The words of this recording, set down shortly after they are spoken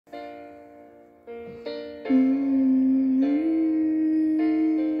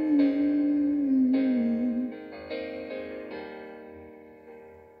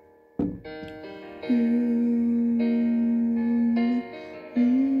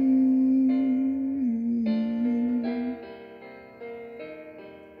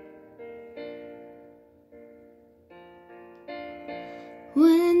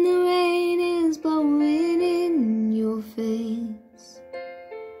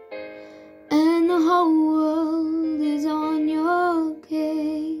whole world is on your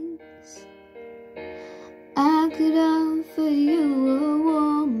case. I could offer you a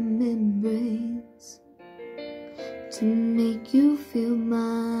warm embrace to make you feel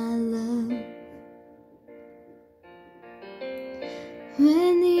my love.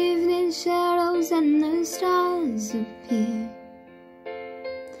 When the evening shadows and the stars appear,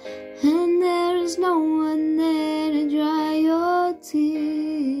 and there is no one there to dry your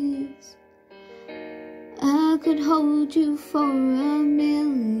tears, I could hold you for a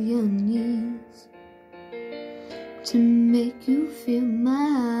million years to make you feel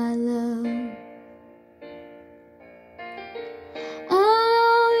my love. I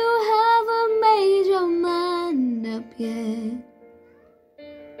know you haven't made your mind up yet,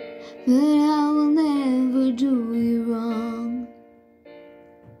 but I will never do you wrong.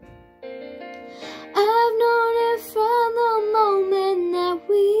 I've known it from the moment that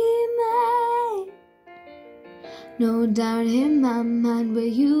we met. No doubt in my mind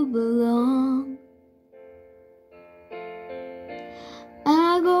where you belong.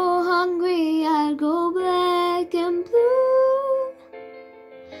 I go hungry, I go black and blue,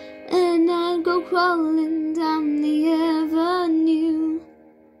 and I'd go crawling down the avenue.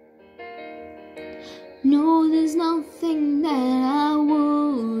 No, there's nothing that I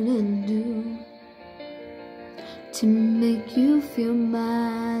wouldn't do to make you feel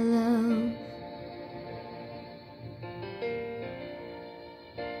my love.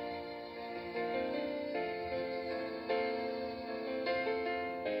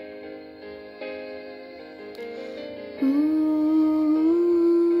 Ooh.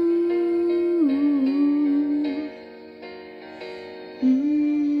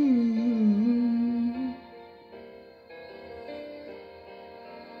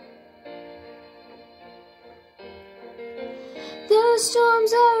 The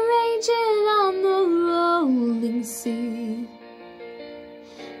storms are raging on the rolling sea,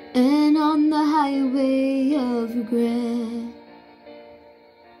 and on the highway of regret,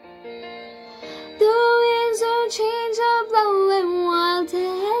 the winds of change are blowing wild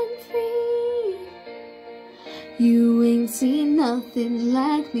and free. You ain't seen nothing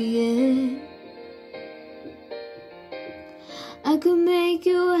like me yet. I could make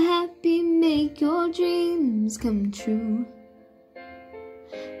you happy, make your dreams come true.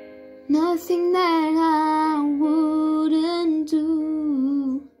 Nothing that I wouldn't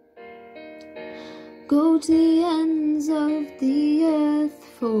do. Go to the ends of the earth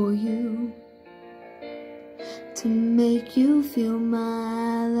for you to make you feel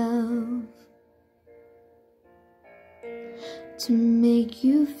my love, to make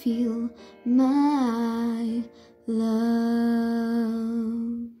you feel my love.